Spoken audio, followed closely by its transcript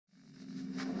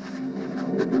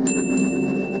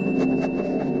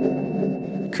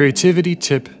Creativity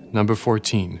tip number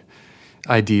 14.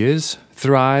 Ideas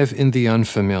thrive in the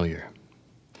unfamiliar.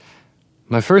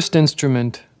 My first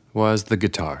instrument was the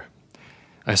guitar.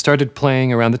 I started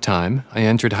playing around the time I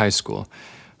entered high school,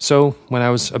 so when I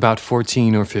was about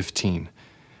 14 or 15.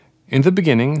 In the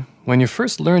beginning, when you're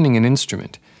first learning an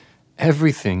instrument,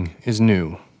 everything is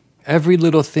new. Every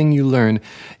little thing you learn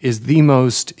is the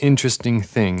most interesting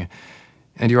thing,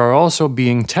 and you are also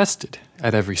being tested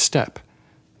at every step.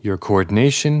 Your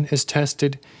coordination is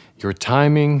tested, your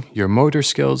timing, your motor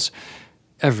skills,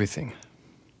 everything.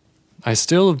 I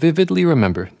still vividly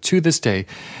remember, to this day,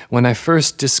 when I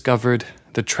first discovered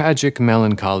the tragic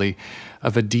melancholy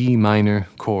of a D minor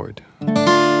chord.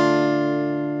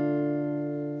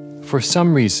 For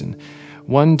some reason,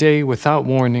 one day without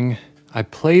warning, I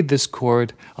played this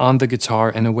chord on the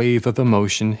guitar and a wave of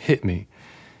emotion hit me.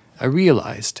 I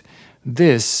realized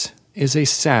this is a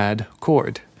sad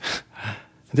chord.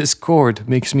 This chord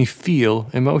makes me feel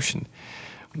emotion.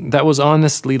 That was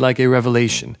honestly like a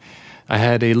revelation. I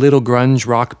had a little grunge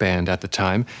rock band at the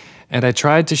time, and I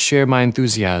tried to share my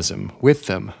enthusiasm with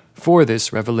them for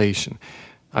this revelation.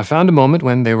 I found a moment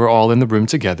when they were all in the room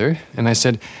together, and I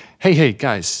said, hey,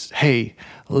 guys, hey,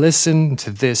 listen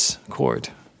to this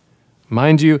chord.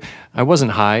 Mind you, I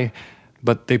wasn't high,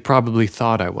 but they probably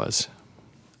thought I was.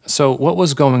 So what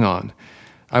was going on?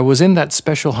 I was in that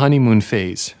special honeymoon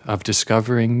phase of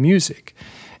discovering music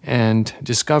and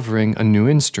discovering a new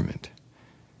instrument.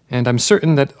 And I'm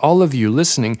certain that all of you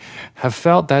listening have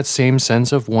felt that same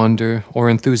sense of wonder or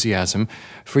enthusiasm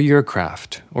for your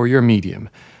craft or your medium.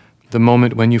 The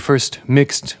moment when you first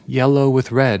mixed yellow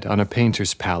with red on a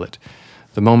painter's palette.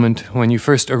 The moment when you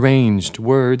first arranged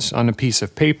words on a piece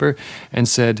of paper and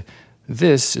said,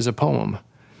 "This is a poem."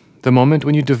 The moment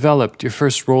when you developed your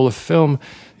first roll of film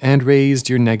and raised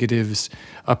your negatives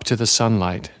up to the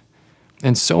sunlight.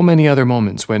 And so many other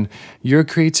moments when your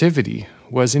creativity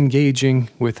was engaging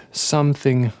with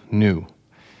something new.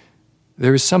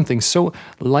 There is something so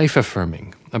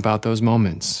life-affirming about those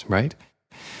moments, right?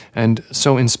 And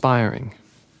so inspiring.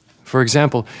 For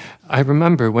example, I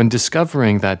remember when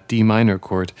discovering that D minor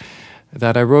chord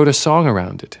that I wrote a song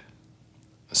around it.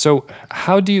 So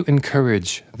how do you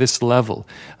encourage this level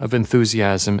of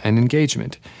enthusiasm and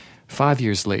engagement 5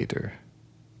 years later?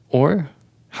 Or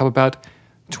how about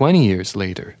 20 years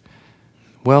later?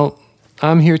 Well,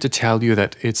 I'm here to tell you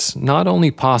that it's not only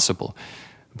possible,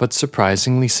 but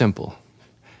surprisingly simple.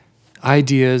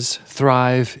 Ideas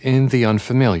thrive in the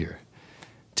unfamiliar.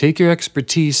 Take your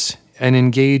expertise and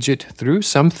engage it through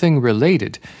something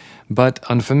related, but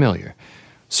unfamiliar.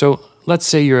 So let's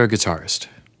say you're a guitarist.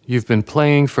 You've been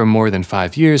playing for more than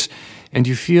 5 years, and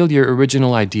you feel your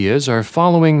original ideas are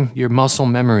following your muscle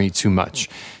memory too much,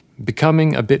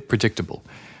 becoming a bit predictable.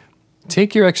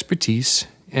 Take your expertise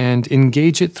and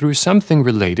engage it through something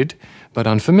related, but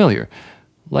unfamiliar,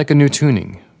 like a new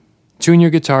tuning. Tune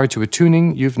your guitar to a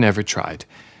tuning you've never tried.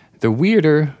 The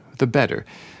weirder, the better.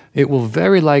 It will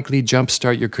very likely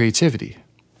jumpstart your creativity.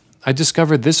 I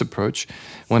discovered this approach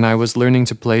when I was learning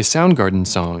to play Soundgarden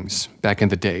songs back in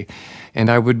the day, and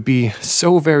I would be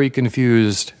so very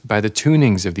confused by the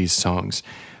tunings of these songs.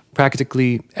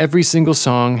 Practically every single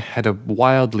song had a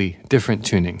wildly different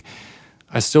tuning.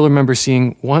 I still remember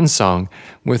seeing one song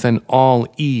with an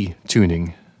all-E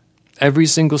tuning. Every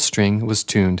single string was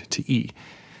tuned to E.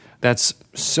 That's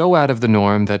so out of the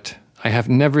norm that I have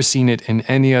never seen it in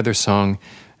any other song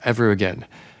ever again.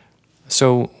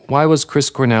 So why was Chris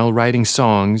Cornell writing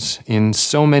songs in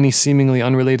so many seemingly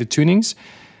unrelated tunings?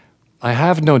 I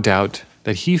have no doubt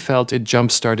that he felt it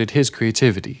jump-started his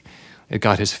creativity. It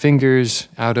got his fingers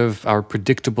out of our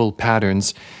predictable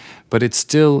patterns, but it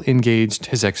still engaged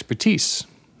his expertise,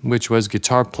 which was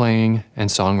guitar playing and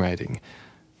songwriting.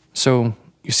 So,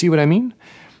 you see what I mean?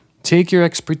 Take your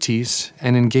expertise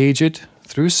and engage it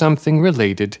through something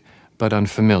related but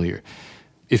unfamiliar.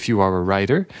 If you are a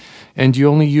writer and you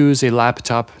only use a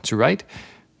laptop to write,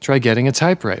 try getting a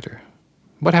typewriter.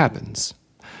 What happens?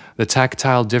 The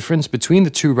tactile difference between the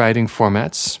two writing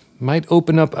formats might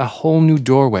open up a whole new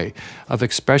doorway of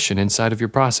expression inside of your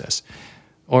process.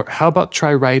 Or how about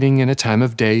try writing in a time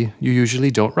of day you usually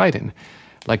don't write in,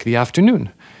 like the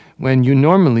afternoon, when you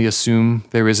normally assume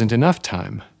there isn't enough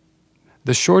time.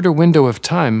 The shorter window of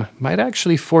time might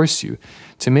actually force you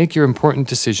to make your important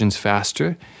decisions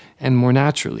faster and more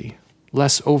naturally,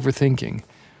 less overthinking.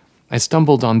 I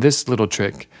stumbled on this little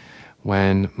trick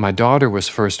when my daughter was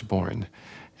first born,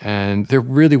 and there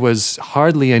really was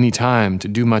hardly any time to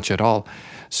do much at all.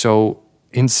 So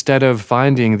instead of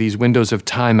finding these windows of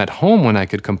time at home when I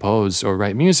could compose or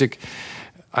write music,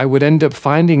 I would end up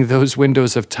finding those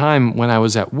windows of time when I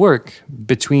was at work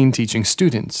between teaching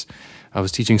students. I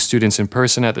was teaching students in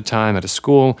person at the time at a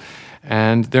school,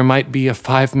 and there might be a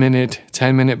 5-minute,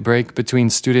 10-minute break between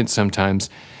students sometimes,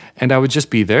 and I would just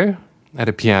be there at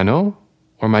a piano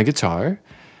or my guitar,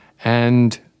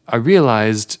 and I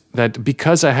realized that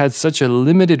because I had such a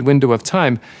limited window of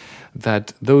time,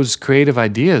 that those creative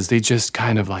ideas, they just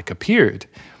kind of like appeared.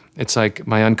 It's like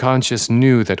my unconscious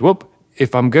knew that, whoop,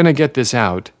 if I'm going to get this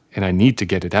out, and I need to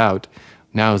get it out,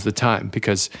 now's the time,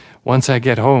 because once I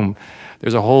get home,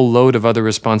 there's a whole load of other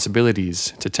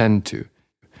responsibilities to tend to.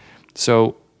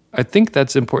 So I think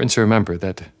that's important to remember,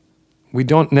 that we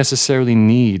don't necessarily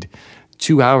need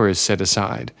 2 hours set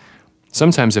aside.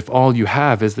 Sometimes if all you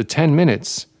have is the 10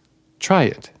 minutes, try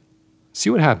it. See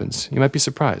what happens. You might be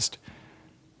surprised.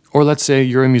 Or let's say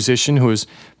you're a musician who is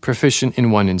proficient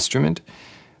in one instrument.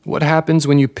 What happens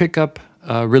when you pick up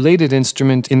a related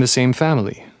instrument in the same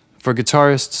family? For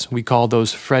guitarists, we call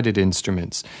those fretted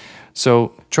instruments.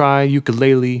 So try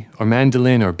ukulele or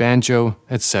mandolin or banjo,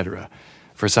 etc.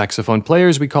 For saxophone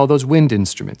players, we call those wind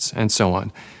instruments, and so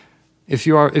on. If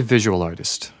you are a visual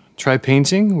artist, try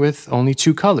painting with only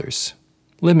 2 colors.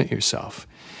 Limit yourself.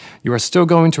 You are still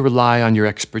going to rely on your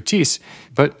expertise,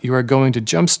 but you are going to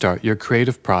jumpstart your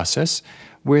creative process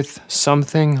with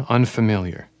something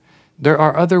unfamiliar. There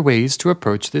are other ways to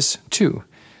approach this too.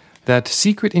 That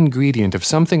secret ingredient of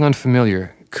something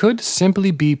unfamiliar could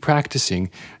simply be practicing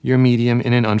your medium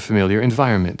in an unfamiliar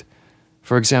environment.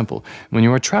 For example, when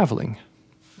you are traveling.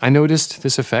 I noticed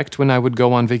this effect when I would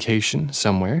go on vacation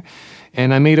somewhere,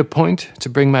 and I made a point to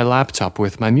bring my laptop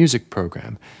with my music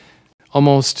program.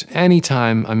 Almost any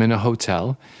time I'm in a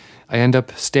hotel, I end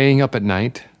up staying up at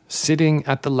night, sitting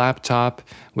at the laptop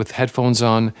with headphones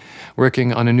on,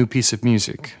 working on a new piece of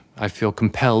music. I feel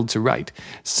compelled to write,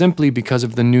 simply because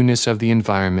of the newness of the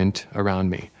environment around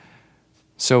me.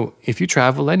 So if you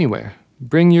travel anywhere,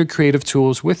 bring your creative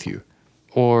tools with you,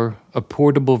 or a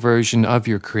portable version of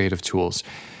your creative tools.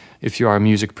 If you are a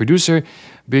music producer,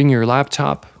 bring your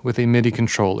laptop with a MIDI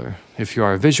controller. If you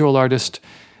are a visual artist,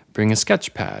 bring a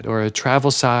sketch pad or a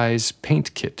travel size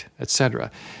paint kit, etc.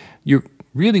 You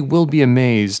really will be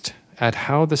amazed at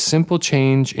how the simple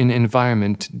change in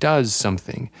environment does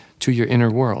something to your inner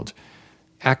world,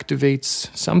 activates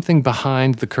something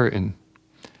behind the curtain.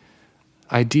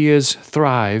 Ideas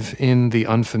thrive in the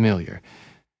unfamiliar.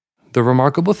 The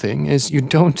remarkable thing is you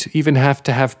don't even have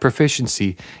to have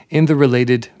proficiency in the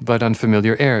related but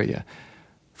unfamiliar area.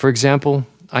 For example,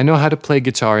 I know how to play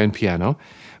guitar and piano,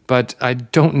 but I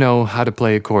don't know how to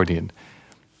play accordion.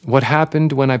 What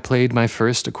happened when I played my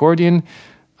first accordion?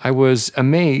 I was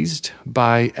amazed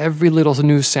by every little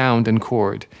new sound and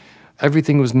chord.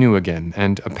 Everything was new again,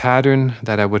 and a pattern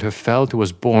that I would have felt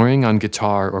was boring on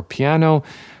guitar or piano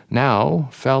now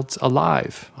felt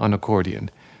alive on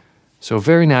accordion. So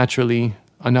very naturally,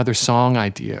 another song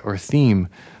idea or theme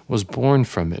was born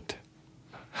from it.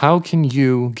 How can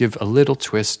you give a little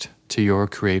twist to your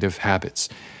creative habits?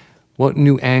 What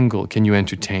new angle can you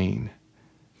entertain?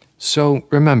 So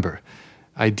remember,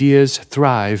 ideas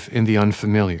thrive in the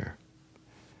unfamiliar.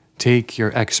 Take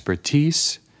your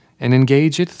expertise and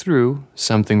engage it through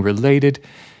something related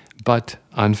but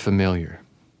unfamiliar.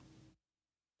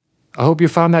 I hope you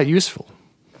found that useful.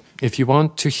 If you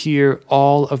want to hear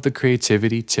all of the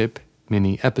Creativity Tip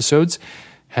mini episodes,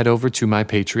 head over to my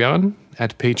Patreon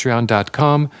at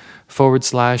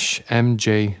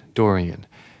patreon.com/MJ Dorian.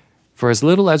 For as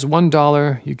little as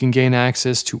 $1, you can gain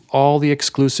access to all the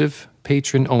exclusive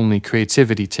patron-only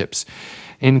creativity tips,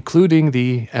 including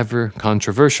the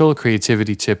ever-controversial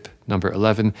creativity tip number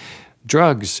 11,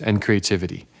 drugs and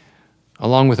creativity,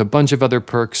 along with a bunch of other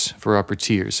perks for upper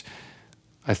tiers.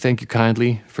 I thank you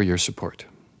kindly for your support.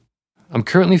 I'm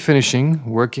currently finishing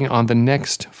working on the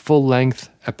next full-length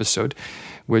episode,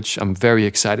 which I'm very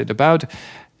excited about,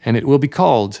 and it will be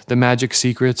called The Magic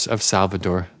Secrets of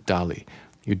Salvador Dali.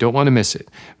 You don't want to miss it.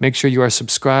 Make sure you are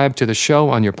subscribed to the show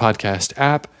on your podcast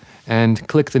app and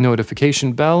click the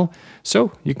notification bell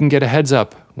so you can get a heads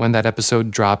up when that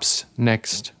episode drops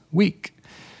next week.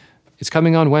 It's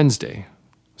coming on Wednesday,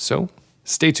 so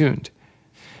stay tuned.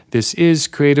 This is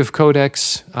Creative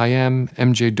Codex. I am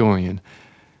MJ Dorian.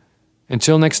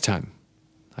 Until next time,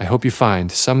 I hope you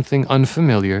find something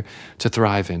unfamiliar to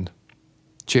thrive in.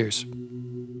 Cheers.